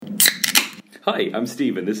Hi, I'm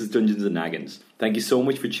Stephen. This is Dungeons and Naggins. Thank you so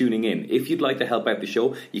much for tuning in. If you'd like to help out the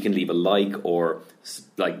show, you can leave a like or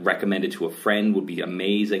recommend it to a friend would be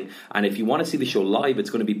amazing. And if you want to see the show live,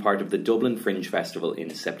 it's going to be part of the Dublin Fringe Festival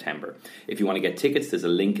in September. If you want to get tickets, there's a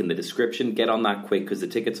link in the description. Get on that quick because the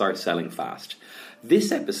tickets are selling fast.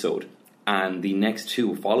 This episode and the next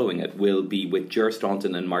two following it will be with Ger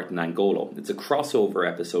Staunton and Martin Angolo. It's a crossover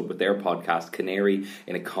episode with their podcast, Canary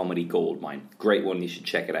in a Comedy Goldmine. Great one, you should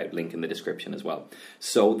check it out, link in the description as well.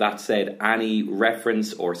 So that said, any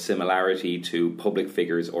reference or similarity to public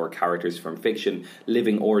figures or characters from fiction,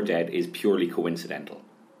 living or dead, is purely coincidental.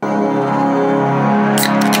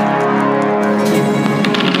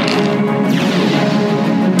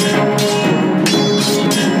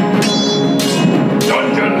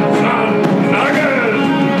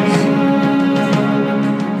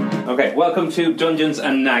 Okay, welcome to Dungeons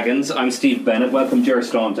and Naggins. I'm Steve Bennett. Welcome, Ger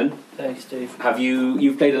Staunton. Thanks, Steve.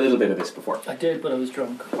 You've played a little bit of this before? I did, but I was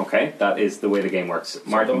drunk. Okay, that is the way the game works. So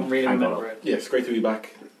Martin, I don't really remember it. Yeah, it's great to be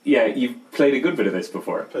back. Yeah, you've played a good bit of this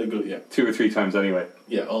before. Played good, yeah. 2 or 3 times anyway.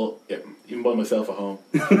 Yeah, even by myself at home.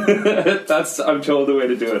 That's, I'm told, the way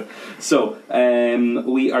to do it. So,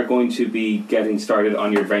 we are going to be getting started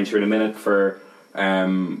on your adventure in a minute. For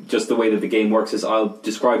just the way that the game works is I'll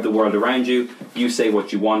describe the world around you, you say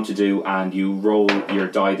what you want to do, and you roll your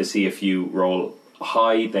die to see if you roll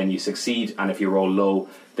high, then you succeed, and if you roll low,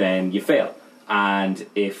 then you fail. And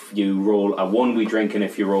if you roll a 1, we drink, and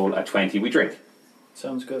if you roll a 20, we drink.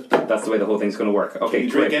 Sounds good. That's the way the whole thing's going to work. Okay, Can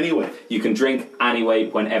you drink anyway? You can drink anyway,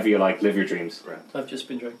 whenever you like. Live your dreams. Right. I've just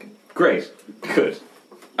been drinking. Great. Good.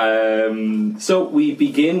 So we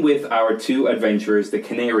begin with our 2 adventurers, the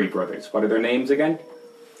Canary Brothers. What are their names again?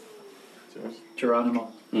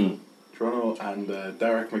 Geronimo. Geronimo and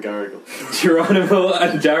Derek McGarrigle. Geronimo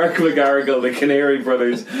and Derek McGarrigle, the Canary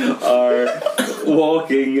Brothers, are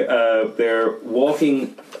walking. They're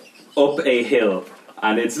walking up a hill,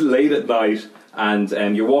 and it's late at night.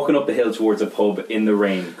 And you're walking up the hill towards a pub in the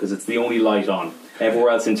rain because it's the only light on.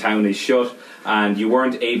 Everywhere else in town is shut, and you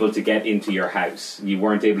weren't able to get into your house. You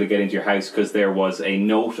weren't able to get into your house because there was a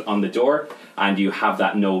note on the door, and you have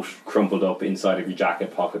that note crumpled up inside of your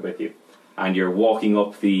jacket pocket with you. And you're walking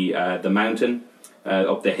up the mountain,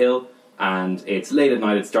 up the hill, and it's late at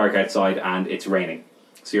night, it's dark outside, and it's raining.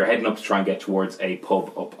 So you're heading up to try and get towards a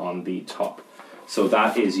pub up on the top. So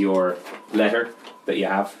that is your letter that you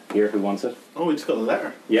have here. Who wants it? Oh, we just got a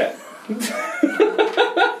letter. Yeah.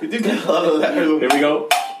 We did get a lot of letters. Here we go.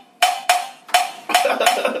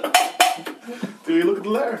 Do we look at the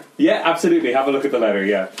letter? Yeah, absolutely. Have a look at the letter,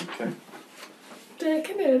 yeah. Okay. Dear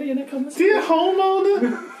Canadian, it comes. Dear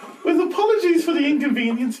homeowner, with apologies for the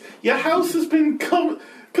inconvenience, your house has been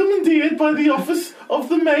commandeered by the office of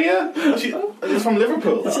the mayor. It's from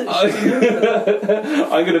Liverpool. I'm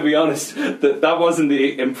going to be honest, that wasn't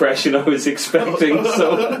the impression I was expecting,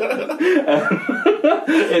 so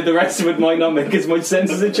the rest of it might not make as much sense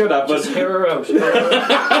as it should have, but Just hear her out.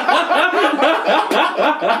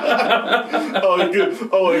 Oh, good.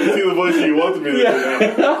 Oh, I can see the voice that you wanted me to do.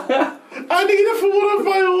 Yeah. I need it for one of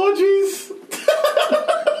my orgies.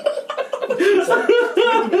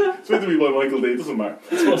 It's meant to be by Michael Day, doesn't matter.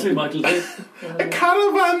 It's supposed to be Michael Day. A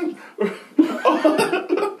caravan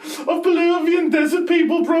of Peruvian desert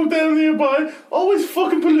people broke down nearby. Always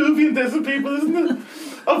fucking Peruvian desert people, isn't it?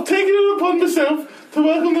 I've taken it upon myself to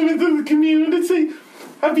welcome them into the community.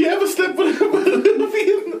 Have you ever slept with a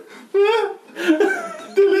Peruvian?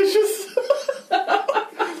 Delicious.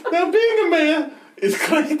 Now, being a mayor is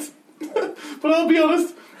great, but I'll be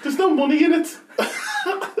honest, there's no money in it.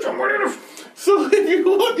 So if you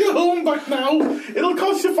want your home back now, it'll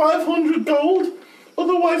cost you 500 gold.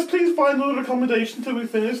 Otherwise, please find another accommodation till we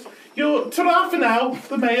finished. You're ta-ra for now,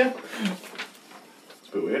 the mayor. It's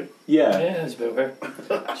a bit weird. yeah. Yeah, it's a bit weird.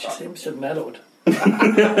 She seems to have mellowed.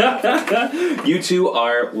 You 2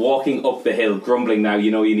 are walking up the hill, grumbling now.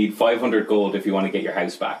 You know you need 500 gold if you want to get your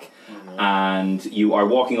house back. And you are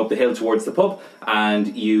walking up the hill towards the pub,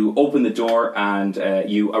 and you open the door, and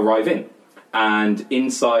you arrive in. And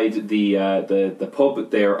inside the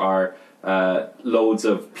pub, there are loads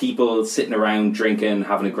of people sitting around drinking,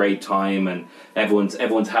 having a great time, and everyone's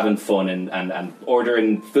having fun and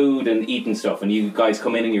ordering food and eating stuff. And you guys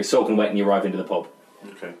come in and you're soaking wet and you arrive into the pub.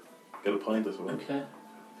 Okay. Get a pint as well. Okay.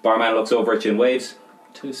 Barman looks over at you and waves.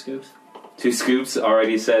 2 scoops. 2 scoops. Alright,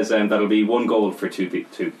 he says that'll be 1 gold for 2.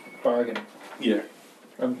 Bargain. Yeah.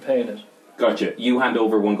 I'm paying it. Gotcha. You hand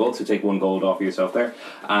over 1 gold, so take 1 gold off of yourself there.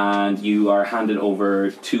 And you are handed over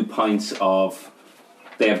 2 pints of...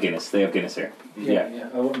 They have Guinness here. Yeah,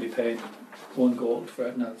 I wouldn't be paid. 1 gold for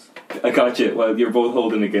everything else. I got you. Well, you're both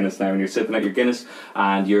holding a Guinness now, and you're sipping at your Guinness,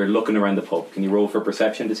 and you're looking around the pub. Can you roll for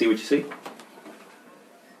perception to see what you see?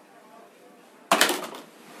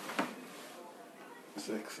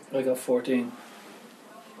 I got 14.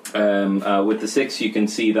 With the 6, you can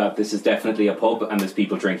see that this is definitely a pub, and there's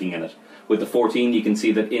people drinking in it. With the 14, you can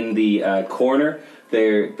see that in the corner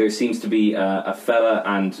there seems to be a fella,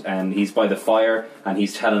 and he's by the fire, and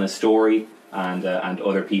he's telling a story, and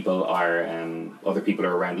other people are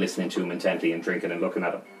around listening to him intently and drinking and looking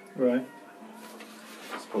at him. Right.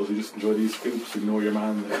 I suppose you just enjoy these scoops, ignore your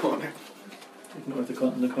man in the corner. Ignore the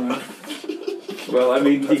cunt in the corner. Well, I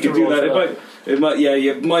mean, you can do that. It might. Yeah,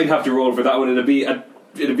 you might have to roll for that one. It'd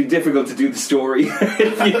be difficult to do the story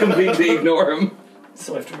if you completely ignore him.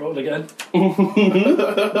 So I have to roll again.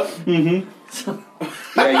 Mm-hmm.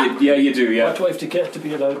 Yeah, you do. Yeah. What do I have to get to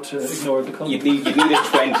be allowed to ignore the cunt? You need a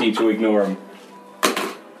 20 to ignore him.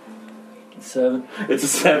 7. It's a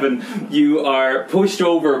 7. You are pushed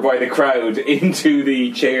over by the crowd into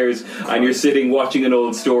the chairs, and you're sitting watching an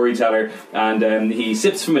old storyteller, and he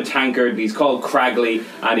sips from a tankard. He's called Cragley,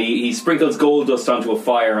 and he sprinkles gold dust onto a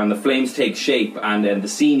fire, and the flames take shape, and the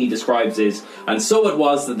scene he describes is, and so it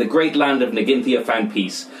was that the great land of Naginthia found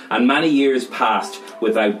peace, and many years passed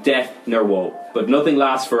without death nor woe, but nothing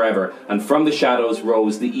lasts forever, and from the shadows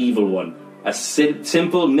rose the evil one, a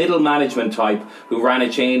simple middle management type who ran a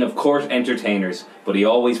chain of court entertainers, but he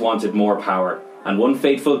always wanted more power. And one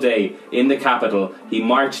fateful day, in the capital, he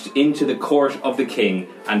marched into the court of the king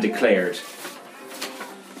and declared,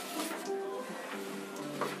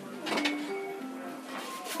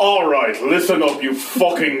 Alright, listen up, you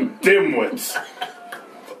fucking dimwits.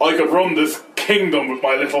 I could run this kingdom with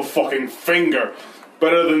my little fucking finger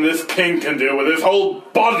better than this king can do with his whole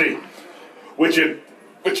body, which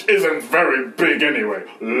isn't very big anyway.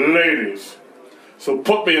 Ladies. So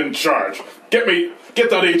put me in charge. Get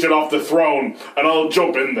that agent off the throne, and I'll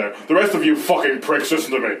jump in there. The rest of you fucking pricks,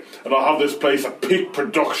 listen to me, and I'll have this place at peak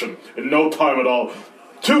production in no time at all.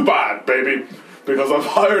 Too bad, baby, because I've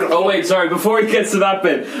hired a... Oh wait, sorry, before he gets to that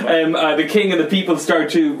bit, the king and the people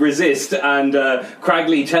start to resist, and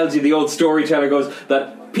Cragley tells you, the old storyteller goes,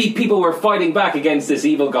 that people were fighting back against this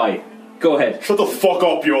evil guy. Go ahead. Shut the fuck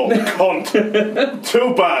up, you old cunt.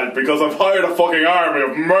 Too bad, because I've hired a fucking army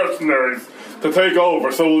of mercenaries to take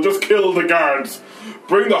over, so we'll just kill the guards,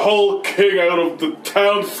 bring the whole king out of the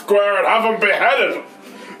town square and have him beheaded,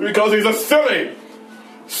 because he's a silly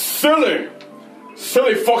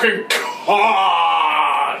fucking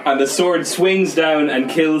cod. And the sword swings down and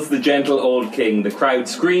kills the gentle old king. The crowd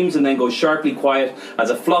screams and then goes sharply quiet as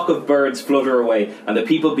a flock of birds flutter away, and the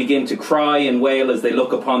people begin to cry and wail as they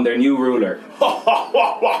look upon their new ruler.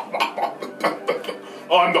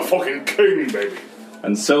 I'm the fucking king, baby.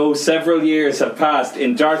 And so several years have passed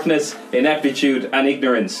in darkness, ineptitude and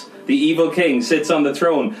ignorance. The evil king sits on the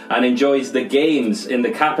throne and enjoys the games in the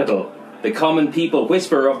capital. The common people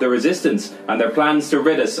whisper of the resistance and their plans to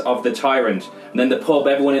rid us of the tyrant. And then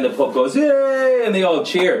everyone in the pub goes, yay! And they all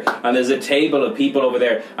cheer. And there's a table of people over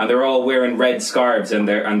there, and they're all wearing red scarves, and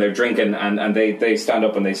they're drinking, and they stand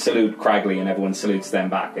up and they salute Cragley, and everyone salutes them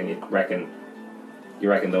back. And you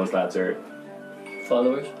reckon those lads are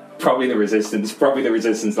Followers? probably the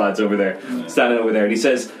resistance lads over there, standing over there. And he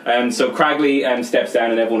says, so Cragley steps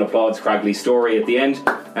down, and everyone applauds Cragley's story at the end.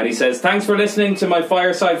 And he says, thanks for listening to my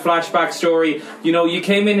fireside flashback story. You know, you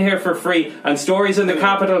came in here for free, and stories in the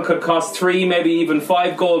capital could cost 3, maybe even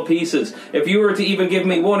 5 gold pieces. If you were to even give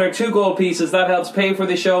me 1 or 2 gold pieces, that helps pay for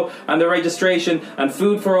the show and the registration and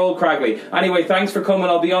food for old Cragley. Anyway, thanks for coming.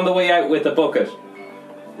 I'll be on the way out with a bucket.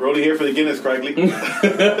 We're only here for the Guinness, Cragley.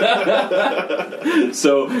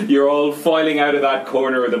 So you're all filing out of that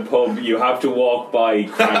corner of the pub. You have to walk by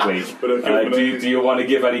Cragley. Do you want to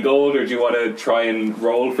give any gold, or do you want to try and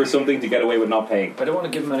roll for something to get away with not paying? I don't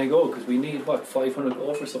want to give him any gold, because we need, 500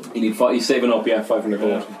 gold for something? You're saving up, 500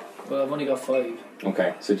 gold. Well, I've only got 5.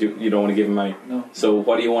 Okay, so you don't want to give him any? No. So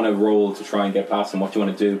what do you want to roll to try and get past him? What do you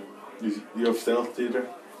want to do? You have stealth, Deirdre?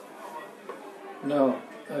 No.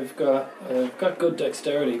 I've got good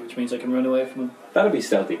dexterity, which means I can run away from him. That'll be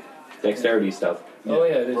stealthy. Dexterity is stealth. Oh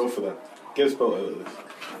yeah, it is. Roll for that. Get his boat out of this.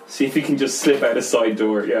 See if he can just slip out a side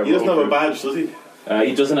door. Yeah. He doesn't have a badge, does he?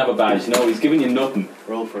 He doesn't have a badge. No, he's giving you nothing.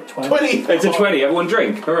 Roll for 20. It's a 20. Everyone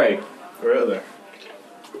drink. Hooray. We're out of there.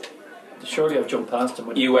 Surely I've jumped past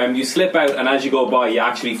him. You slip out, and as you go by, you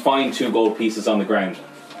actually find 2 gold pieces on the ground.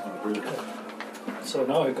 Oh, brilliant. So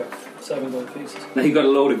now I've got 7 gold pieces. Now you've got a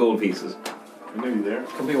load of gold pieces. We're nearly there.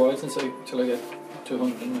 Can be wild until I get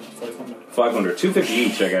 200 and 500. 500. 250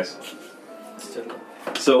 each, I guess. Still.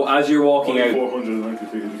 So as you're walking Only out, 490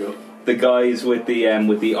 feet to go. the guys with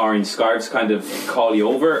the orange scarves kind of call you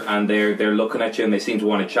over, and they're looking at you, and they seem to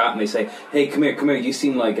want to chat, and they say, "Hey, come here, you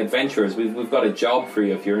seem like adventurers. We've got a job for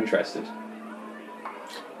you if you're interested."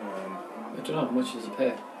 I don't know, how much does it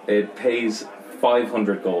pay? It pays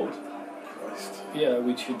 500 gold. Christ. Yeah,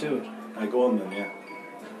 we should do it. I go on then, yeah.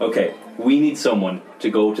 Okay, we need someone to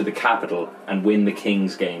go to the capital and win the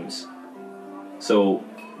King's Games. So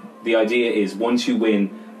the idea is once you win,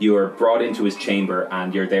 you're brought into his chamber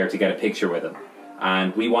and you're there to get a picture with him.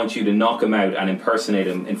 And we want you to knock him out and impersonate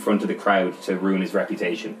him in front of the crowd to ruin his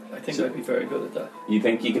reputation. I think I'd be very good at that. You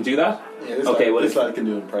think you can do that? Yeah, this Okay, well, this lad can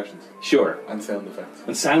do impressions Sure. and sound effects.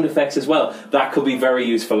 And sound effects as well. That could be very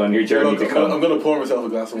useful on your journey to come. I'm going to pour myself a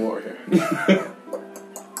glass of water here.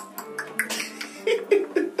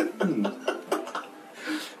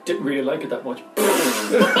 Didn't really like it that much.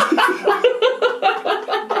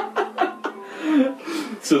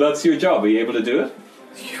 So that's your job. Are you able to do it?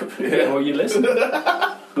 Yeah, or you listen.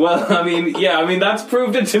 Well, I mean, that's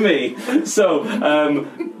proved it to me. So,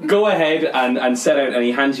 go ahead and set out, and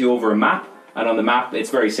he hands you over a map. And on the map, it's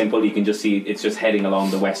very simple. You can just see it's just heading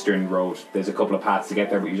along the western road. There's a couple of paths to get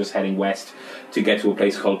there, but you're just heading west to get to a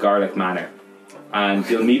place called Garlic Manor. And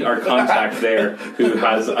you'll meet our contact there, who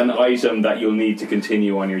has an item that you'll need to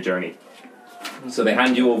continue on your journey. So they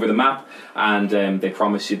hand you over the map, and they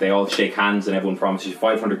promise you. They all shake hands, and everyone promises you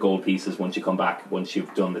 500 gold pieces once you come back, once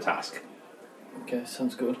you've done the task. Okay,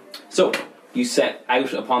 sounds good. So, you set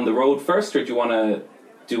out upon the road first, or do you want to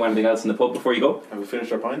do anything else in the pub before you go? Have we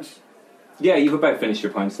finished our pints? Yeah, you've about finished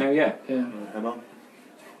your pints now, yeah. Yeah, Hang on.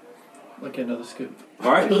 I'll get another scoop.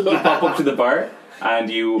 Alright, you pop up to the bar, and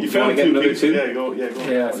you want to found get another pieces. two? Yeah, go.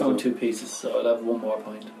 Yeah, I found 2 pieces, so I'll have 1 more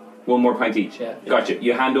pint. 1 more pint each? Yeah. Gotcha.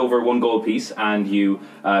 You hand over 1 gold piece, and you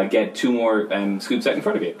get 2 more scoops out in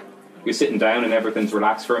front of you. You're sitting down, and everything's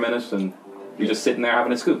relaxed for a minute, and you're just sitting there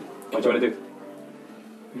having a scoop. What do you want to do?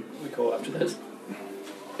 We go after this.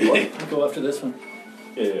 What? We go after this one.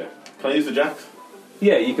 Yeah. Can I use the jacks?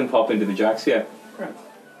 Yeah, you can pop into the jacks, yeah. Right.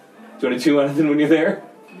 Do you want to do anything when you're there?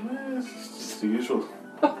 It's just the usual.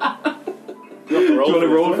 Do you want to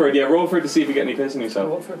roll for it? Yeah, roll for it to see if you get any piss in I'll yourself.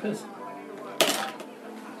 roll for a piss.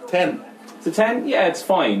 10. It's a 10? Yeah, it's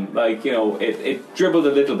fine. Like, you know, it dribbled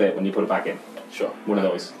a little bit when you put it back in. Sure. One of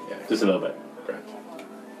those. Yeah. Just a little bit. Great.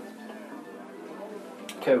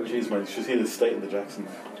 Okay, Jeez, man, you should see the state of the Jackson.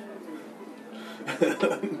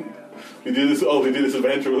 We do this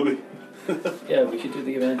adventure, will we? yeah, we should do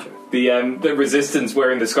the adventure. The resistance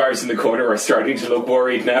wearing the scarves in the corner are starting to look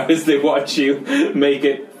worried now as they watch you make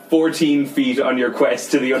it 14 feet on your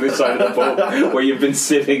quest to the other side of the pub where you've been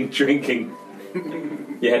sitting drinking.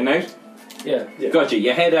 You heading out? Yeah. Gotcha.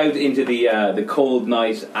 You head out into the cold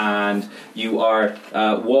night, and you are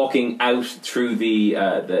walking out through the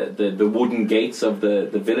wooden gates of the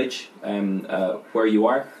village where you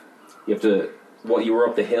are. You have to. You were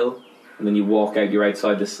up the hill, and then you walk out. You're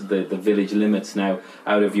outside the village limits now,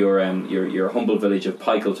 out of your humble village of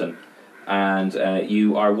Pikealton, and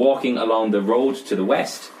you are walking along the road to the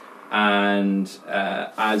west. And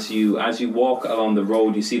as you walk along the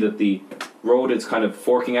road, you see that the road is kind of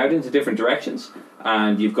forking out into different directions,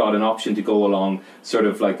 and you've got an option to go along sort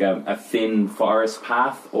of like a thin forest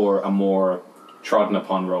path or a more trodden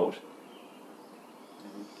upon road.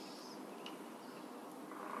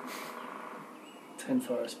 Thin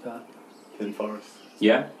forest path. Thin forest.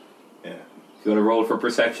 Yeah? Yeah. You want to roll for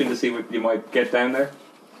perception to see what you might get down there?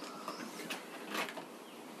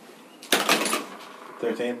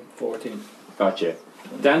 13. 14. Gotcha.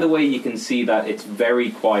 Down the way you can see that it's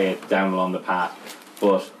very quiet down along the path,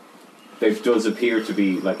 but there does appear to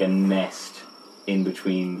be like a nest in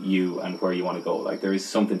between you and where you want to go. Like there is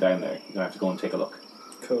something down there. You're going to have to go and take a look.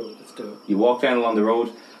 Cool, let's do it. You walk down along the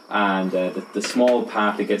road, and the small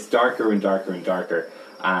path, it gets darker and darker and darker,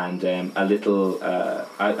 and a little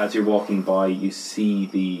as you're walking by, you see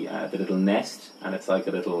the little nest, and it's like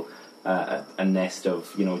a little a nest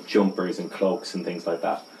of, you know, jumpers and cloaks and things like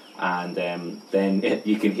that. And then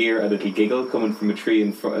you can hear a little giggle coming from a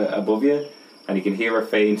tree above you, and you can hear a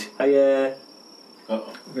faint "Hiya."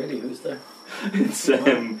 Uh-oh. Really, who's there? It's do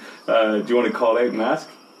you want to call out and ask?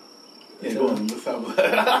 Yeah, go on, let's have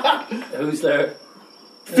Who's there?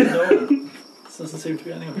 No one. This doesn't seem to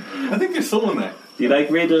be anyone. I think there's someone there. Do you like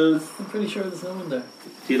riddles? I'm pretty sure there's no one there.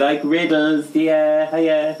 Do you like riddles? Yeah,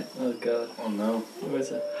 hiya. Oh god. Oh no. Who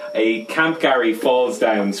is it? A Camp Gary falls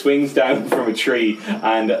down, swings down from a tree,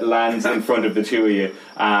 and lands in front of the two of you.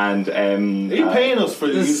 And Are you paying us for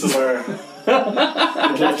the use of our...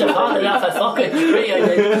 Left your pocket off a fucking tree, I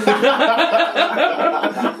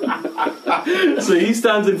So he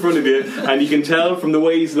stands in front of you, and you can tell from the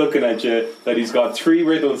way he's looking at you that he's got 3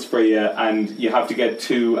 riddles for you, and you have to get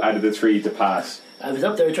 2 out of the 3 to pass. I was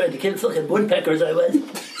up there trying to kill fucking woodpeckers, I was.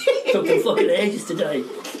 Took them fucking ages to die.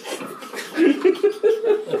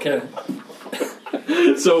 Okay.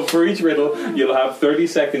 So for each riddle, you'll have 30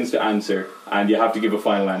 seconds to answer, and you have to give a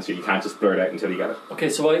final answer. You can't just blurt out until you get it. Okay,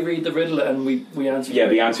 so I read the riddle and we answer. Yeah,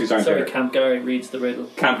 the answers aren't Sorry, there. Camp Gary reads the riddle.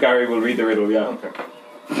 Camp Gary will read the riddle, yeah. Okay.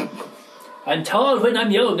 I'm tall when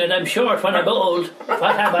I'm young and I'm short when I'm old.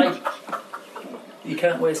 What am I? You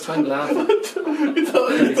can't waste time laughing.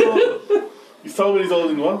 He's tall when he's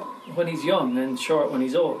old and what? When he's young and short when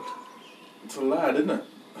he's old. It's a lad, isn't it?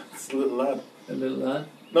 It's a little lad. A little lad.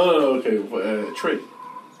 No, okay. A tree.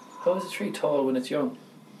 How is a tree tall when it's young?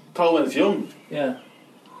 Tall when it's young. Yeah.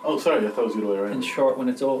 Oh, sorry, I thought it was the other way around. And short when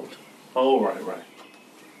it's old. Oh, right.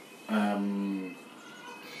 I don't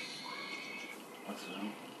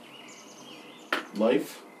know.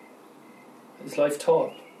 Life. Is life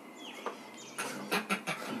tall?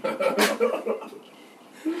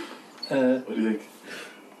 What do you think?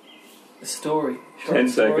 A story. Short 10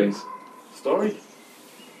 story. seconds. Story?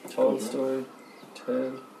 Tall story.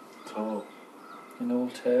 Tale. Tall. An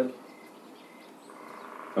old tale.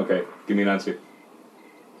 Okay, give me an answer.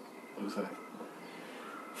 What was that?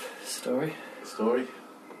 Story. Story?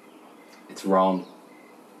 It's wrong.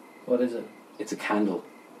 What is it? It's a candle.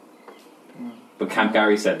 But Camp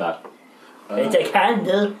Gary said that. It's a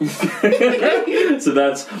candle. So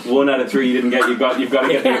that's 1 out of 3 you didn't get. You've got to You get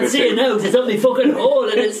the can't other see it 2. now, there's only fucking hole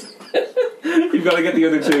in it. You've got to get the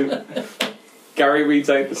other 2. Gary reads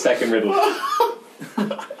out the second riddle.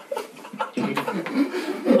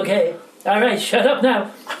 Okay, alright, shut up now.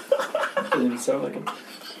 Doesn't even sound like him.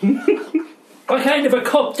 What kind of a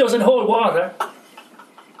cup doesn't hold water?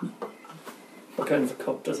 What kind of a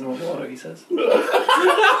cup doesn't hold water, he says.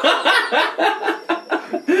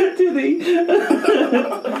 Did he?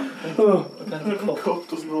 What kind of a cup? Cup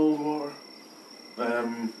doesn't hold water.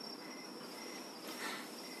 Don't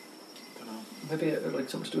know. Maybe like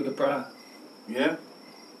something to do with a bra. Yeah?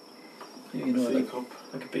 You know, C like cup.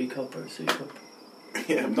 a B cup or a C cup.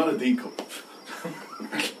 Yeah, not a D cup.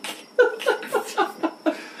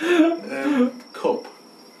 Cup.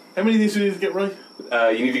 How many of these do you need to get right?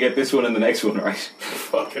 You need to get this one and the next one right.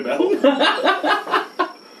 Fucking hell.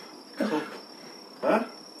 Cup. Huh?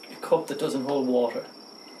 A cup that doesn't hold water.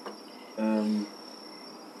 I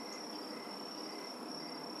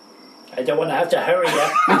don't want to have to hurry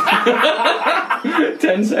you.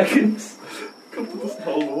 10 seconds. Cup that doesn't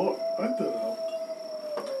hold water. I don't know.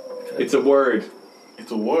 It's a word.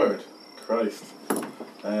 It's a word. Christ.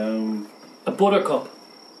 A buttercup.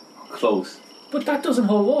 Close. But that doesn't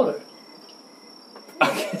hold water.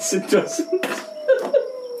 I guess it doesn't.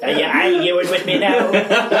 Are you arguing with me now?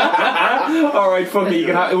 Alright, fuck it. You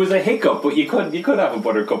can have, it was a hiccup, but you could have a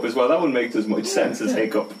buttercup as well. That wouldn't make as much sense as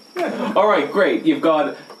hiccup. Alright, great. You've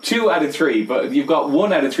got 2 out of 3, but you've got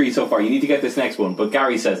 1 out of 3 so far. You need to get this next one, but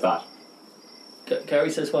Gary says that. Gary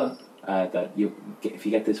says what? That if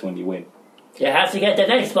you get this one, you win. You have to get the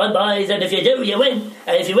next one, boys, and if you do, you win.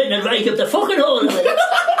 And if you win, I'll break up the fucking hole in it.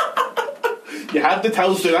 You have the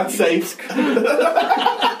toaster, that's safe. Hey,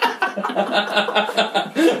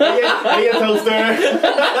 toaster.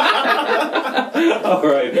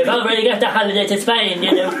 Alright. You've already got the holiday to Spain,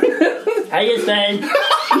 you know. Hiya, Spain.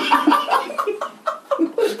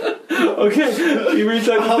 Okay, you reach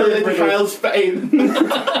out the Holiday third to riddle. Kyle Spain.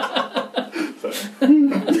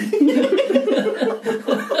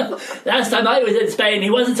 Last time I was in Spain, he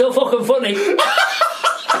wasn't so fucking funny.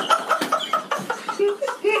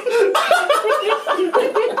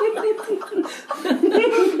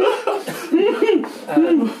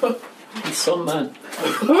 He's some man.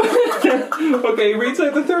 Okay, he reads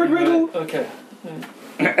out the third riddle. Okay.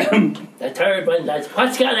 The third one, lads.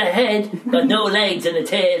 What's got a head but no legs and a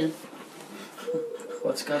tail?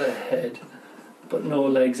 What's got a head but no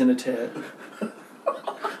legs and a tail?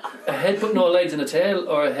 A head but no legs and a tail,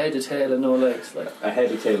 or a head, a tail, and no legs? Like, A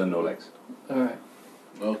head, a tail, and no legs. alright.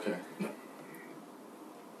 Okay.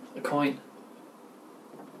 A coin.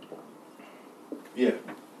 Yeah.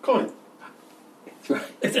 Coin.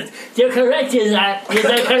 You're correct, you are.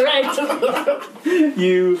 You're correct.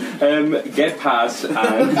 You get past,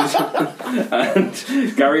 and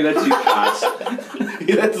Gary lets you pass.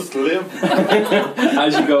 He lets us live.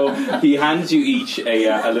 As you go, he hands you each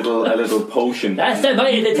a little potion. Last time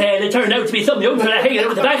I had a tail, it turned out to be some young fella hanging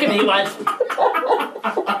out the back of me once.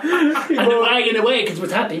 And wagging away because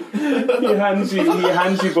was happy. He hands you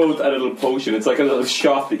both a little potion. It's like a little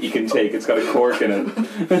shot that you can take. It's got a cork in it.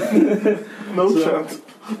 No chance.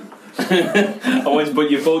 But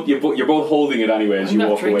you're both holding it anyway as I'm you not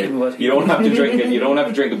walk away. drinking what he- You don't have to drink it. You don't have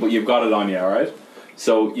to drink it, but you've got it on you. All right.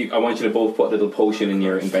 So I want you to both put a little potion in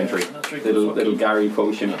your inventory. I'm not drinking Little Gary I'm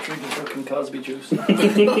potion. not drinking fucking Cosby juice.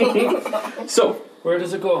 So Where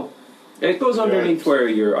does it go? it goes underneath where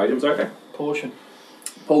your items are there. Potion.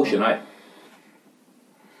 Potion, aye.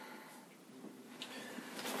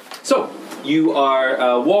 So you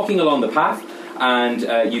are walking along the path, and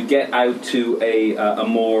you get out to a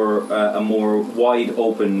more wide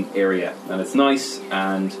open area, and it's nice.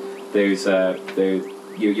 And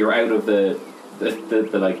you're out of the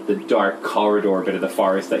dark corridor bit of the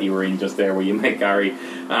forest that you were in just there where you met Gary,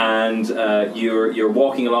 and you're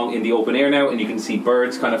walking along in the open air now, and you can see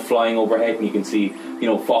birds kind of flying overhead, and you can see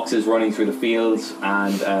foxes running through the fields,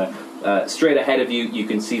 and straight ahead of you you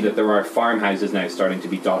can see that there are farmhouses now starting to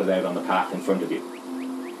be dotted out on the path in front of you.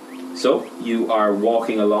 So you are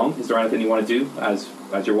walking along. Is there anything you want to do as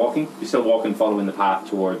you're walking? You're still walking, following the path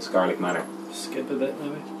towards Garlic Manor. Skip a bit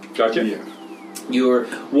maybe. Gotcha. Yeah. You're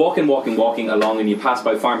walking along, and you pass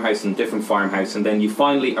by farmhouse and different farmhouse, and then you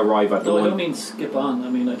finally arrive at the No, I one. don't mean skip on. I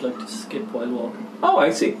mean I'd like to skip while walking. Oh, I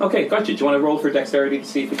see. Okay, gotcha. Do you want to roll for dexterity to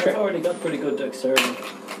see if you I've trip? already got pretty good dexterity.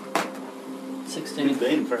 16.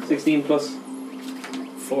 16 plus.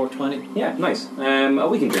 420. Yeah, nice.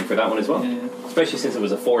 We can drink for that one as well. Yeah. Especially since it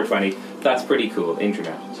was a 420. That's pretty cool.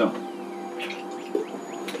 Internet. So,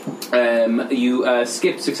 you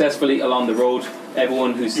skipped successfully along the road.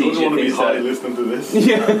 Everyone who You sees wouldn't you want to be thinks high that listening to this.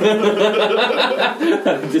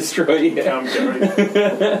 destroy you. Cam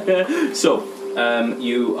Gary. So,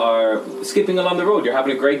 you are skipping along the road. You're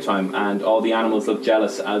having a great time, and all the animals look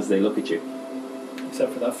jealous as they look at you.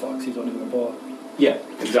 Except for that fox, he's only got a ball. Yeah,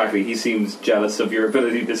 exactly. He seems jealous of your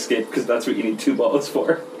ability to skip, because that's what you need 2 balls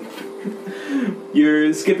for.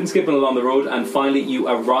 You're skipping along the road, and finally you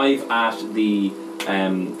arrive at the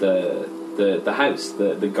house,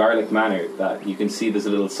 the Garlic Manor. That you can see there's a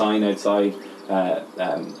little sign outside,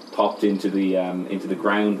 popped into the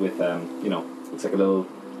ground with it's like a little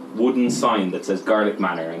wooden sign that says Garlic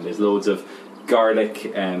Manor, and there's loads of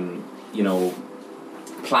garlic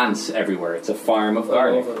plants everywhere. It's a farm of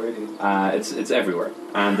garlic. All over, really. It's everywhere,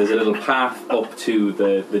 and there's a little path up to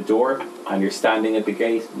the door, and you're standing at the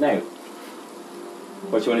gate now.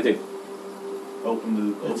 What do you want to do?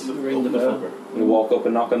 Let's ring the bell. fucker. You walk up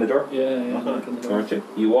and knock on the door, Yeah, Knock on knock on the door. aren't you?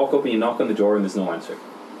 You walk up and you knock on the door, and there's no answer.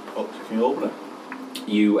 Oh, can you open it?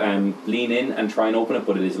 You lean in and try and open it,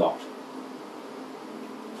 but it is locked.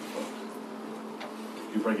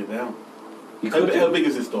 You break it down. You How could big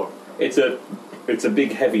is this door? It's a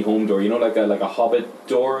big heavy home door. You know, like a hobbit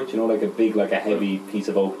door. Do you know, like a big, like a heavy piece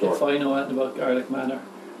of oak door? If I know anything about Garlic Manor,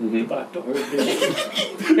 the Mhm. back door is big.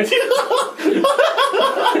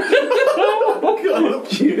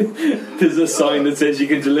 There's a sign that says you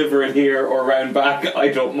can deliver it here or round back. I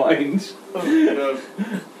don't mind.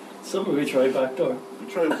 Somewhere we try back door.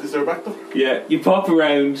 Is there a back door? Yeah, you pop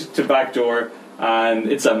around to back door,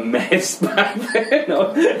 and it's a mess back there.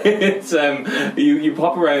 No, it's you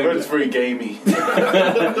pop I heard around. it's very gamey.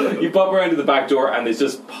 You pop around to the back door, and there's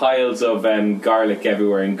just piles of garlic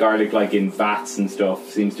everywhere, and garlic like in vats and stuff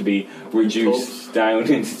seems to be reduced down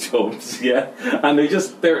into tubs. Yeah, and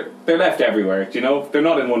they're left everywhere. Do you know, they're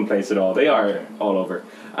not in one place at all. They are all over.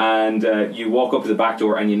 And you walk up to the back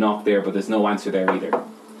door and you knock there, but there's no answer there either.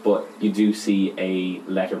 But you do see a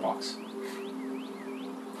letterbox.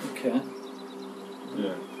 Okay.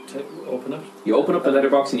 Yeah. Open it. You open up the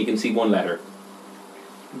letterbox and you can see one letter.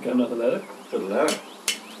 Get another letter. Is it a letter?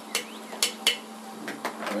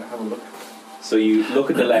 Alright, have a look. So you look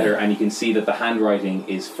at the letter and you can see that the handwriting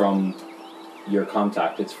is from your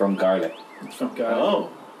contact. It's from Garlic. It's from Garlic. Oh.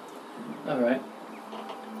 Alright.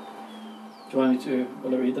 Do you want me to...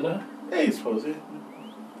 Will I read the letter? Hey, I suppose, yeah.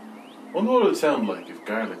 Wonder what it would sound like if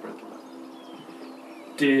Garlic read the letter.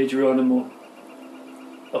 Dear Geronimo,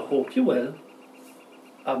 I hope you're well.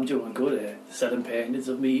 I'm doing good here, selling paintings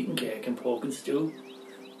of me eating cake and pork and stew.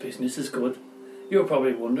 Business is good. You're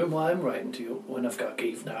probably wondering why I'm writing to you when I've got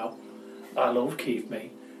Keith now. I love Keith,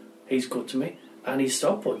 mate. He's good to me, and he's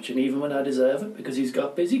stopped punching even when I deserve it because he's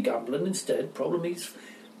got busy gambling instead. Problem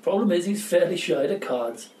is he's fairly shy at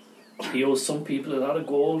cards. He owes some people a lot of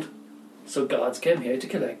gold, so guards came here to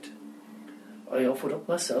collect. I offered up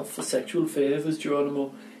myself for sexual favours,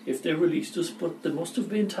 Geronimo, if they released us, but they must have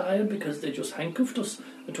been tired because they just handcuffed us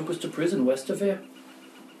and took us to prison west of here.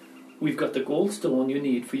 We've got the gold stone you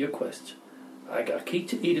need for your quest. I got Keith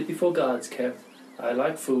to eat it before guards came. I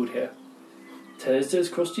like food here. Thursday's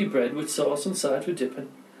crusty bread with sauce and side for dipping,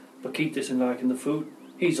 but Keith isn't liking the food.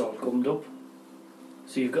 He's all gummed up.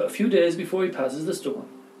 So you've got a few days before he passes the stone.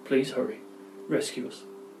 Please hurry. Rescue us.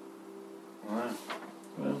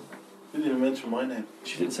 Well, Didn't even mention my name.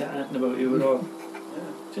 she didn't say anything about you at all. Yeah.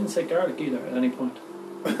 She didn't say garlic either at any point.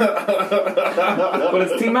 But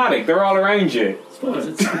it's thematic. They're all around you. I suppose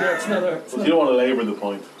it's not our. It's But not, you don't want to labour the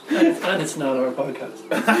point. and it's not our podcast.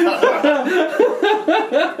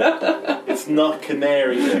 It's not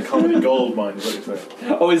Canary in a comedy gold mine, is what you're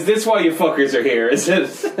saying. Oh, is this why you fuckers are here? Is it?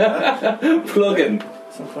 Plug-in.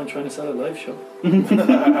 Some point trying to sell a live show.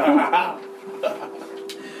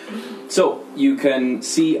 So, you can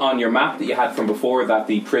see on your map that you had from before that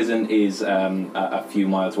the prison is a few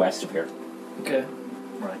miles west of here. Okay,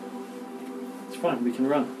 Right. it's fine. We can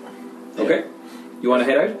run. Okay. You want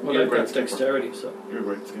to head out? Well, Yeah, I've great. got dexterity, so You're a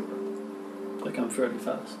great skipper. like I'm fairly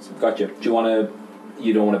fast. So. Gotcha. Do you want to?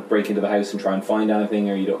 You don't want to break into the house and try and find anything,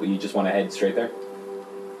 or you don't? You just want to head straight there?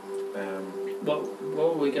 What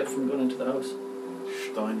will we get from going into the house?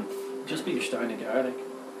 Stein of, Just be a stein of garlic.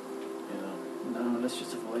 you know. No, let's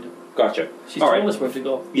just avoid it. Gotcha. She's All told right. us where to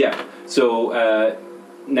go. Yeah. So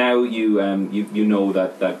now you know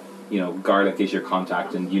that you know garlic is your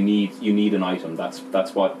contact, and you need an item. That's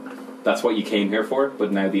what you came here for.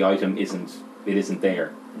 But now the item isn't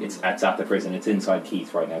there. It's at the prison. It's inside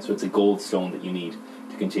Keith right now. So it's a gold stone that you need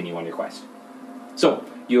to continue on your quest. So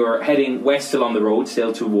you're heading west still on the road,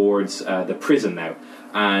 still towards the prison now.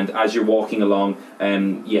 And as you're walking along,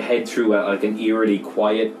 you head through like an eerily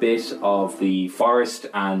quiet bit of the forest,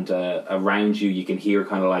 and around you can hear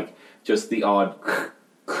kind of like just the odd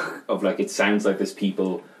of like it sounds like there's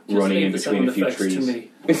people Just running leave in the between a sound few effects to trees.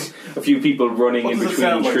 me. A few people running What in does it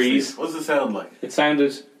sound between like, trees. Steve? What does it sound like? It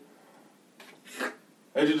sounded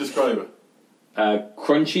How do you describe it?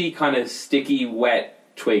 crunchy, kind of sticky,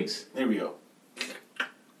 wet twigs. Here we go.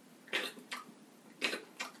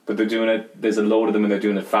 But they're doing it, there's a load of them and they're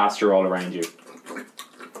doing it faster all around you.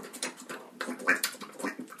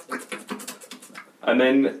 And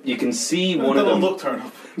then you can see one of them. Look, turn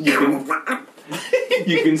up.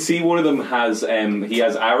 You can see one of them has he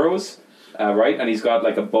has arrows, right? And he's got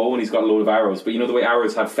like a bow and he's got a load of arrows. But you know the way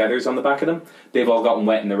arrows have feathers on the back of them? They've all gotten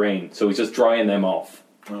wet in the rain, so he's just drying them off.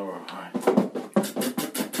 Oh, alright.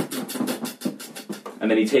 And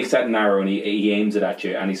then he takes out an arrow and he aims it at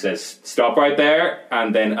you and he says, "Stop right there!"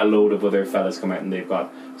 And then a load of other fellas come out and they've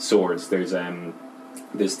got swords. There's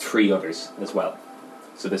 3 others as well.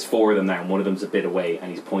 So there's 4 of them now, and one of them's a bit away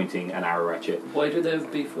and he's pointing an arrow at you. Why do they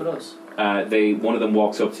have beef with us? One of them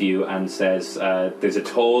walks up to you and says, "There's a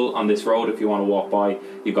toll on this road. If you want to walk by,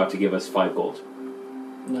 you've got to give us 5 gold."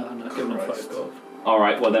 No, I'm not giving them Christ. 5 gold. All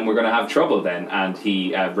right, well then we're going to have trouble then. And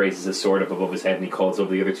he raises his sword up above his head and he calls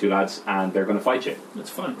over the other 2 lads, and they're going to fight you.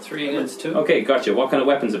 That's fine. 3 against 2. Okay, gotcha. What kind of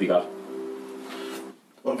weapons have you got?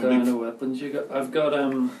 What kind of weapons you got? I've got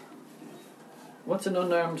what's an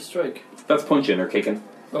unarmed strike? That's punching or kicking.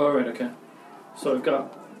 Oh right, okay. So I've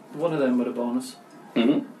got one of them with a bonus.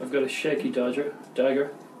 Mm-hmm. I've got a shaky dagger.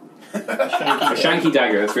 A shanky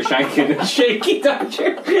dagger. That's for shanking. A shaky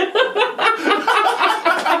dagger.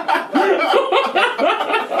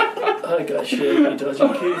 I got shaky dagger,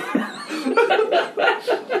 Keith.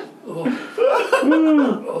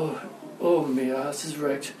 Oh, my ass is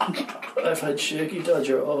wrecked. I've had shaky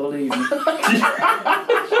dodger all evening.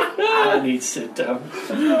 I need to sit down.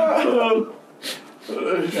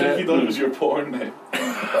 Shaky Dog was your porn name.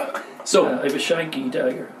 So, I have a shanky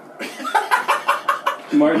dagger.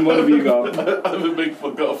 Martin, what have you got? I have a big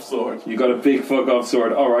fuck off sword. You got a big fuck off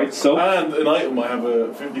sword. All right. So, And an item, I have a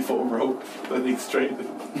 50-foot rope that needs straightened.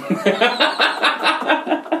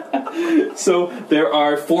 so there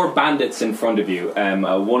are 4 bandits in front of you.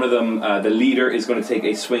 One of them, the leader, is going to take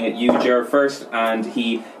a swing at you, Jer, first, and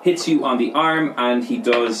he hits you on the arm, and he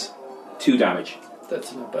does 2 damage.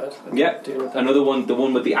 That's not bad. I can Yep. deal with that. Another one, the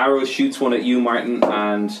one with the arrow, shoots one at you, Martin,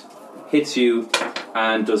 and hits you,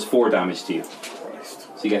 and does 4 damage to you. Christ.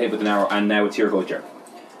 So you get hit with an arrow, and now it's your go, Jer.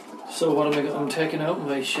 So what am I? I'm taking out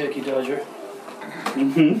my shaky dodger.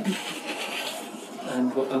 And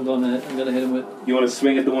what I'm gonna hit him with. You want to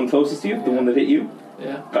swing at the one closest to you, the one that hit you?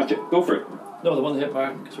 Yeah. Gotcha. Go for it. No, the one that hit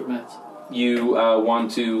Martin because we're mates. You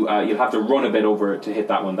want to? You'll have to run a bit over to hit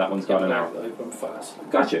that one. That one's got an arrow. I'm fast.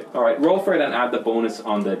 Gotcha. All right. Roll for it and add the bonus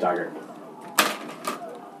on the dagger.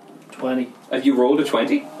 20. Have you rolled a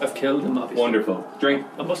 20? I've killed him, obviously. Wonderful. Drink.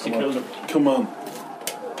 I must have killed him. Come on.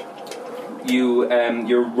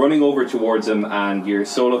 You're running over towards him, and you're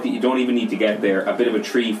so lucky you don't even need to get there. A bit of a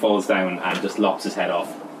tree falls down and just lops his head off.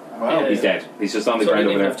 Wow. Yeah. He's dead. He's just on the So I ground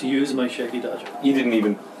didn't over even there. have to use my shaky dodger. You didn't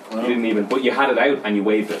even. Wow. You didn't even. But you had it out and you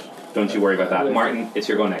waved it. Don't you worry about I that. waved Martin, it's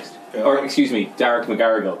your go next. Yeah. Or excuse me, Derek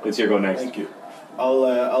McGarrigle. It's your go next. Thank you.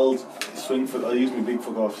 I'll swing for. I'll use my big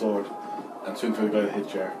fuck off sword and swing for the guy that hit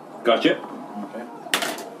Jer. Gotcha. Okay.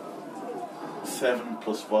 7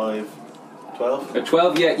 plus 5, 12. A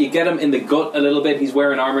 12, yeah, you get him in the gut a little bit. He's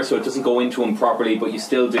wearing armour, so it doesn't go into him properly, but you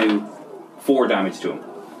still do 4 damage to him.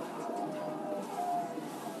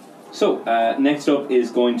 So, next up is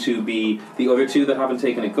going to be the other two that haven't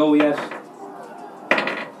taken a go yet.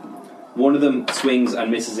 One of them swings and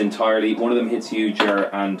misses entirely. One of them hits you, Jer,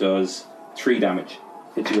 and does 3 damage.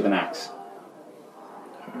 Hits you with an axe.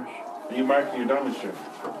 Are you marking your damage, Jeff?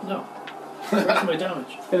 No. Where's my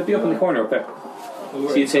damage? It'll be up in the corner up there. Oh,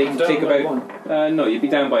 So you take I'm down by about... one. no, you'd be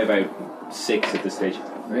down by about 6 at this stage.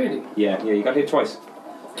 Really? Yeah, you got hit twice.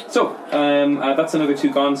 So, that's another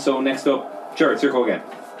 2 gone. So next up, Jer, it's your go again.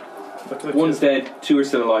 What do I One's do? dead, 2 are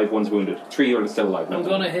still alive, 1's wounded. 3 are still alive. I'm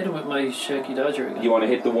going to hit him with my shaky dodger again. You want to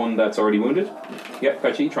hit the one that's already wounded? Yep,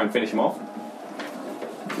 gotcha. Try and finish him off.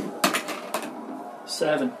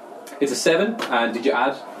 7 It's a 7, and did you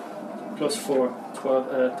add? plus 4,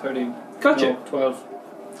 12, 13. Gotcha. No, 12,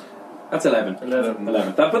 That's 11. 11.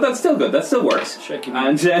 11. But that's still good. That still works. Shaky.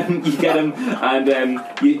 And you get him, and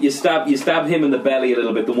you stab him in the belly a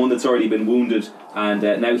little bit. The one that's already been wounded, and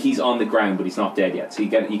now he's on the ground, but he's not dead yet. So you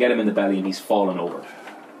get him in the belly, and he's fallen over.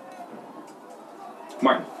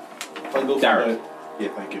 Martin, I'll go for Darren. the...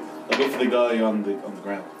 Yeah, thank you. I'll go for the guy on the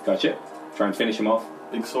ground. gotcha. Try and finish him off.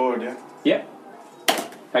 Big sword, yeah. Yeah.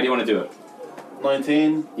 How do you want to do it?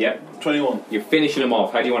 19, Yeah. 21. You're finishing him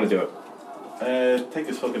off. How do you want to do it? Take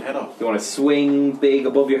his fucking head off. You want to swing big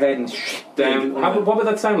above your head and down. Yeah. What would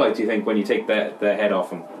that sound like, do you think, when you take the head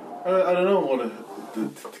off him? I don't know what the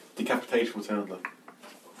decapitation would sound like.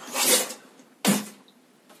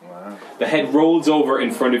 Wow. The head rolls over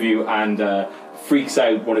in front of you and freaks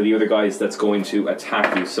out one of the other guys that's going to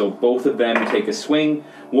attack you. So both of them take a swing.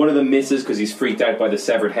 One of them misses because he's freaked out by the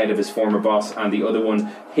severed head of his former boss, and the other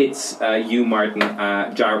one hits you, Martin,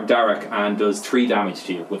 Darek, and does 3 damage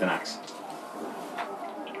to you with an axe.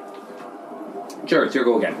 Sure, it's your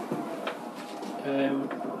go again.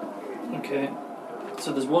 Okay.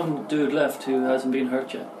 So there's one dude left who hasn't been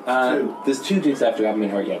hurt yet. Two. There's 2 dudes left who haven't been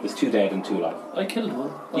hurt yet. There's 2 dead and 2 alive. I killed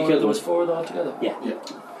one. You killed there was one. 4 altogether. Yeah. Yeah.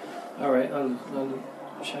 Alright, I'll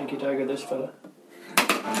shanky dagger this fella.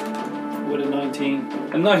 With a 19.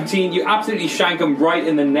 A 19, you absolutely shank him right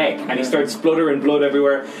in the neck, and he starts spluttering blood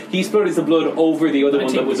everywhere. He splutters the blood over the other one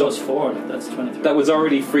 19 that was plus 4, that's 23. that was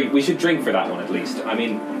already free. We should drink for that one at least. I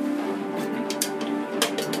mean,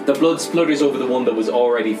 the blood splutters over the one that was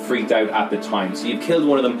already freaked out at the time. So you've killed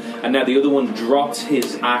one of them, and now the other one drops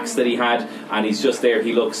his axe that he had, and he's just there.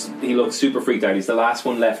 He looks super freaked out. He's the last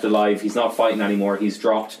one left alive. He's not fighting anymore. He's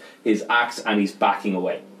dropped his axe and he's backing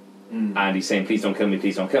away, and he's saying, "Please don't kill me.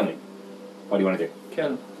 Please don't kill me." What do you want to do? Kill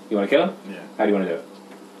him. You want to kill him? Yeah. How do you want to do it?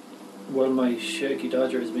 Well, my shaky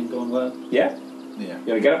dodger has been going well. Yeah? Yeah. You want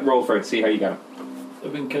to get up, roll for it, see how you get him.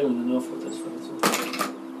 I've been killing enough with this fella.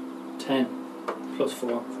 So. 10 plus 4,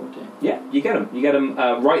 14. Yeah, you get him. You get him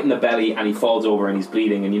right in the belly, and he falls over and he's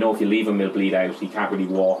bleeding. And you know if you leave him, he'll bleed out. He can't really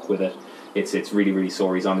walk with it. It's really, really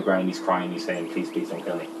sore. He's on the ground, he's crying, he's saying, "Please, please don't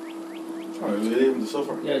kill me." Alright, we leave him to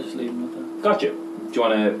suffer. Yeah, just leave him with Gotcha. Do you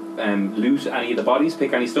want to loot any of the bodies,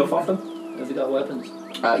 pick any stuff off them? that. Have you got weapons?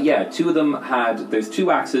 Yeah, 2 of them there's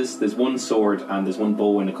 2 axes, there's 1 sword, and there's 1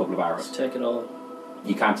 bow and a couple of arrows. Let's take it all.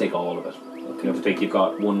 You can't take all of it. Okay. You have to pick, you've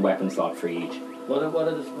got 1 weapon slot for each.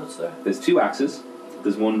 What's there? There's 2 axes,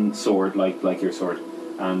 there's 1 sword, like your sword,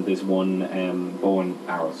 and there's 1 bow and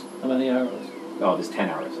arrows. How many arrows? Oh, there's 10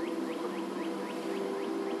 arrows.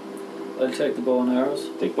 I'll take the bow and arrows.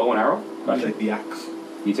 Take bow and arrow. I'll Gotcha. take the axe.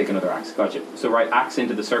 You take another axe. Gotcha. So right, axe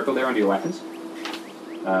into the circle there under your weapons.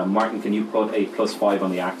 Martin, can you put a +5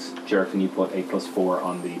 on the axe? Jer, can you put a +4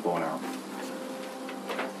 on the bow and arrow?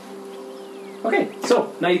 Okay,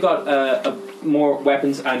 so now you've got more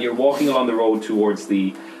weapons, and you're walking along the road towards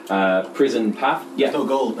the prison path. Yeah. There's no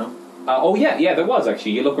gold, no? Oh yeah, there was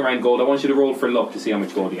actually. You look around gold. I want you to roll for luck to see how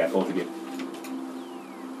much gold you get, both of you.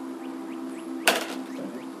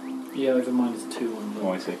 Yeah, I have a -2 on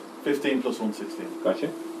Oh, I see. 15 plus 1, 16. Gotcha.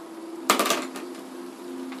 8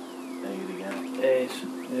 again. 8.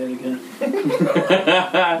 8 again.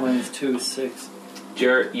 -2 is 6.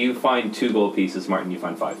 Jer, you find 2 gold pieces. Martin, you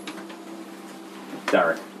find 5.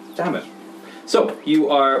 Derek. Damn it. So, you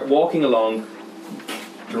are walking along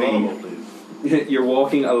Geronimo, please. you're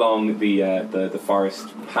walking along the forest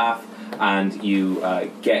path, and you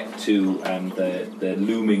get to the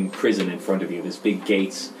looming prison in front of you. There's big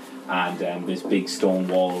gates, and there's big stone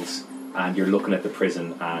walls, and you're looking at the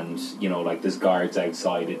prison, and you know, like, there's guards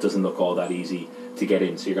outside. It doesn't look all that easy to get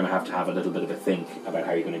in, so you're going to have a little bit of a think about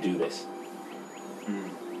how you're going to do this.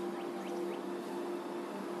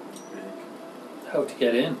 How to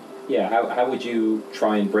get in? Yeah, how would you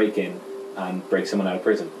try and break in and break someone out of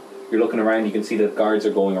prison? You're looking around, you can see that guards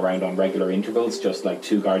are going around on regular intervals, just like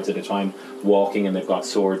 2 guards at a time, walking, and they've got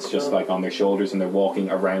swords just like on their shoulders, and they're walking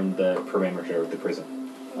around the perimeter of the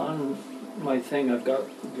prison. On my thing, I've got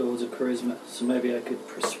loads of charisma, so maybe I could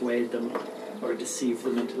persuade them or deceive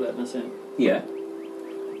them into letting us in. Yeah.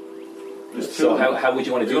 So how would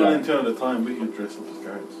you want to do Going that? into at a time, we could dress up as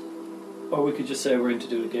guards. Or we could just say we're in to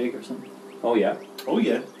do a gig or something. Oh yeah, Oh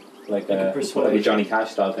yeah, like persuade. a Johnny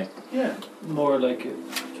Cash style thing. yeah, More like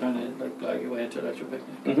trying to like blag your way into Electro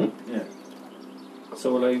Picnic. Mm-hmm. yeah.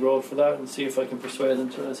 So will I roll for that and see if I can persuade them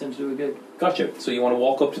to let us in to do a gig? Gotcha. So you want to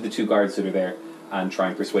walk up to the 2 guards that are there and try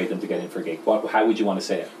and persuade them to get in for a gig. How would you want to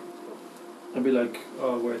say it? I'd be like,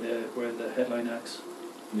 oh, we're the headline acts.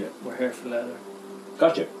 Yeah. We're here for leather.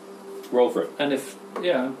 Gotcha. Roll for it. And if,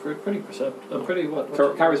 yeah, I'm pretty perceptive. I'm pretty, what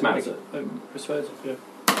Charismatic. what is it? I'm persuasive, yeah.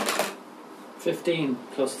 15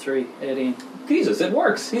 plus 3, 18. Jesus, it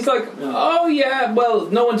works. He's like, Yeah. oh yeah, well,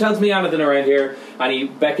 no one tells me anything around here. And he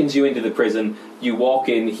beckons you into the prison. You walk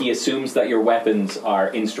in. He assumes that your weapons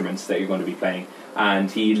are instruments that you're going to be playing.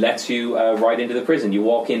 And he lets you right into the prison. You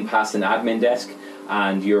walk in past an admin desk,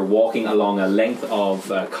 and you're walking along a length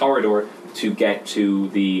of corridor to get to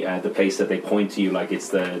the place that they point to you like it's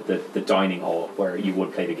the dining hall where you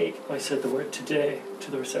would play the gig. I said the word today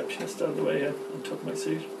to the receptionist on the way in and took my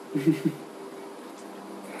seat.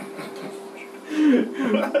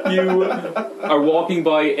 You are walking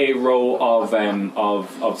by a row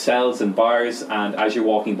of cells and bars, and as you're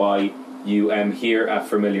walking by, you hear a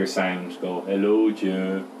familiar sound go, "Hello,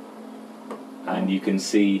 Joe." And you can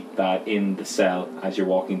see that in the cell, as you're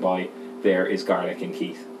walking by, there is Garlic and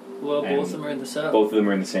Keith. Well, both of them are in the cell. Both of them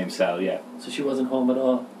are in the same cell, yeah. So she wasn't home at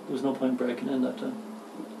all. There was no point breaking in that time.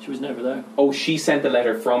 She was never there. Oh, she sent the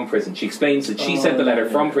letter from prison. She explains that she sent the letter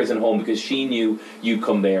from prison home because she knew you'd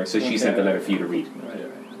come there, so she sent the letter for you to read. Right.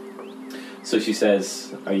 So she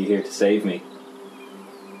says, "Are you here to save me?"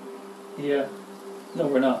 Yeah. No,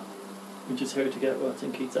 we're not. We're just here to get what's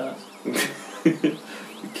in Keith's ass.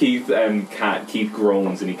 Keith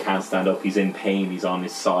groans and he can't stand up. He's in pain. He's on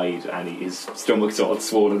his side and his stomach's all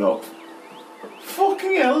swollen up.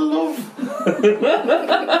 Fucking hell, love.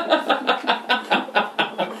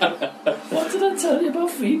 What did I tell you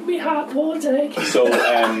about feeding me heart won't ache? So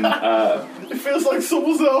It feels like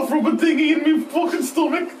someone's off rubbing thingy in my fucking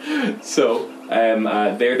stomach.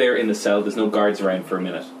 they're there in the cell. There's no guards around for a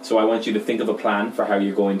minute. So I want you to think of a plan for how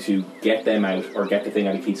you're going to get them out or get the thing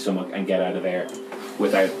out of Keith's stomach and get out of there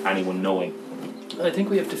without anyone knowing. I think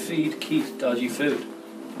we have to feed Keith dodgy food.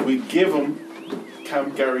 We give him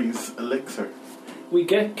Camp Gary's elixir. We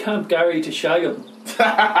get Camp Gary to shag him.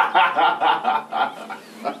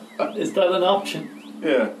 Is that an option?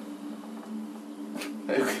 Yeah.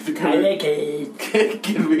 I like it.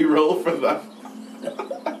 Can we roll for that?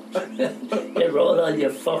 You roll all you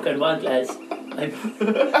fucking want, lads.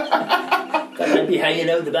 I'll be hanging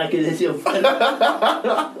out the back of this young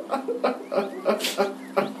fella.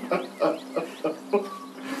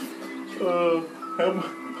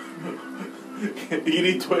 You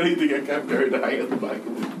need 20 to get Camp Gary to hang at the back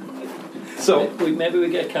of it. So Maybe we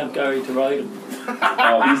get Camp Gary to ride him.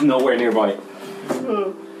 he's nowhere nearby.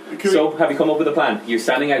 So have you come up with a plan? You're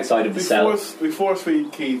standing outside of the cell. We force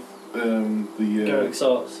feed Keith Garlic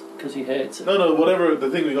sauce, because he hates it. No, whatever the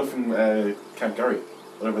thing we got from Camp Gary,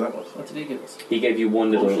 whatever that was. What did he give us? He gave you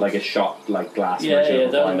one little, like a shot, like glass. Yeah, version of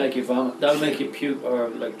a that'll vial. make you vomit. That'll make you puke, or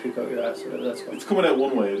like puke out your ass, whatever that's called. It's coming out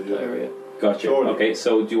one way or the other. Diarrhea. Gotcha. Surely. Okay,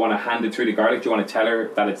 so do you want to hand it through to Garlic? Do you want to tell her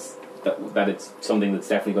that it's something that's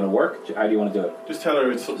definitely going to work? How do you want to do it? Just tell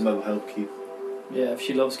her it's something that'll help Keith. Yeah, if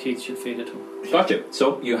she loves Keith, she'll feed it to him. Gotcha.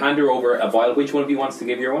 So you hand her over a vial. Which one of you wants to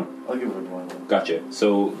give your one? I'll give her one. Gotcha.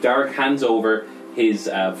 So Derek hands over his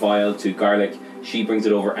vial to Garlic. She brings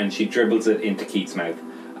it over and she dribbles it into Keith's mouth.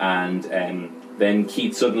 And then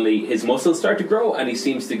Keith suddenly, his muscles start to grow and he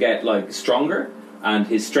seems to get like stronger and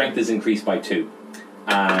his strength is increased by 2.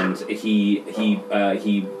 And he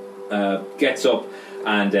gets up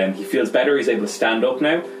and he feels better. He's able to stand up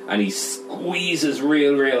now and he squeezes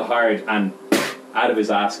real hard and out of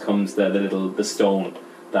his ass comes the stone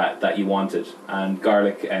that you wanted. And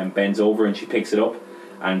Garlic bends over and she picks it up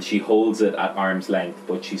and she holds it at arm's length,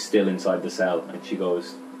 but she's still inside the cell and she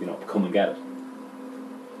goes, come and get it.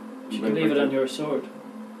 She can leave it on your sword.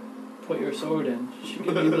 Put your sword in. She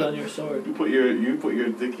can leave it on your sword. You put your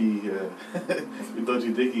dicky, your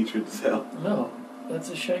dodgy dicky through the cell. No, that's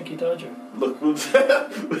a shanky dodger. Look,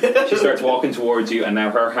 She starts walking towards you and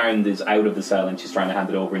now her hand is out of the cell and she's trying to hand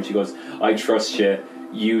it over and she goes, I trust you,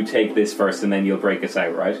 you take this first and then you'll break us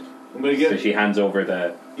out, right? I'm gonna get. So she hands over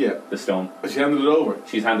the stone. She handed it over.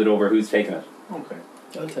 She's handed over. Who's taking it? Okay.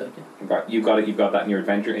 I'll tell you. You've got that in your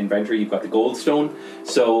inventory. You've got the goldstone.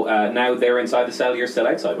 So now they're inside the cell. You're still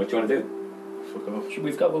outside. What do you want to do? Fuck off.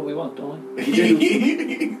 We've got what we want, don't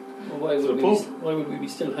we? Well, why would we be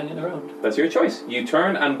still hanging around? That's your choice. You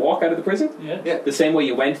turn and walk out of the prison. Yeah. The same way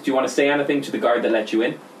you went. Do you want to say anything to the guard that let you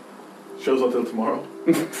in? Show's until tomorrow.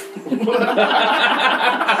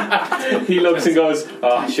 He looks and goes,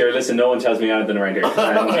 "Oh, sure. Listen, no one tells me anything around here."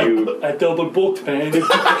 And A double booked, man.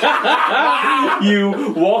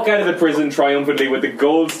 you walk out of the prison triumphantly with the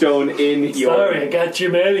goldstone in your. Sorry, I got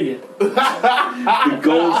you earlier. The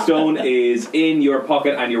goldstone is in your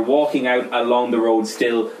pocket, and you're walking out along the road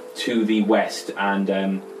still to the west.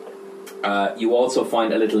 And you also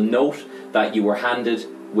find a little note that you were handed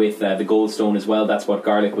with the goldstone as well. That's what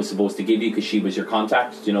Garlic was supposed to give you because she was your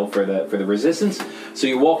contact, for the resistance. So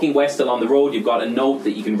you're walking west along the road. You've got a note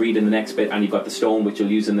that you can read in the next bit, and you've got the stone which you'll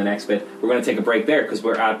use in the next bit. We're going to take a break there because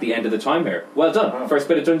we're at the end of the time here. Well done. Wow. First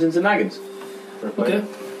bit of Dungeons and Dragons. Okay.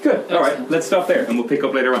 Good. All right, let's stop there and we'll pick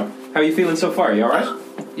up later on. How are you feeling so far? You all right?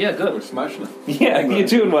 Yeah, We're good. smashing it. Yeah, you're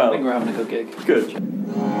doing I well. think we're having a good gig.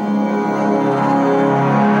 Good.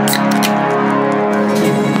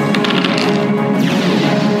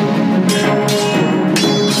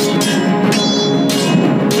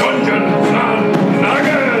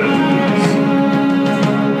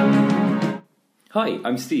 Hi,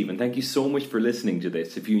 I'm Steve, and thank you so much for listening to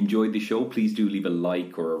this. If you enjoyed the show, please do leave a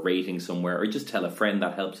like or a rating somewhere, or just tell a friend.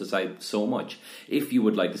 That helps us out so much. If you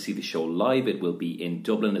would like to see the show live, it will be in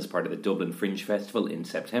Dublin as part of the Dublin Fringe Festival in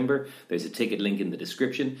September. There's a ticket link in the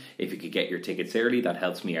description. If you could get your tickets early, that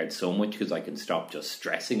helps me out so much because I can stop just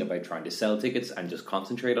stressing about trying to sell tickets and just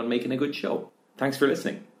concentrate on making a good show. Thanks for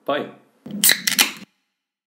listening. Bye.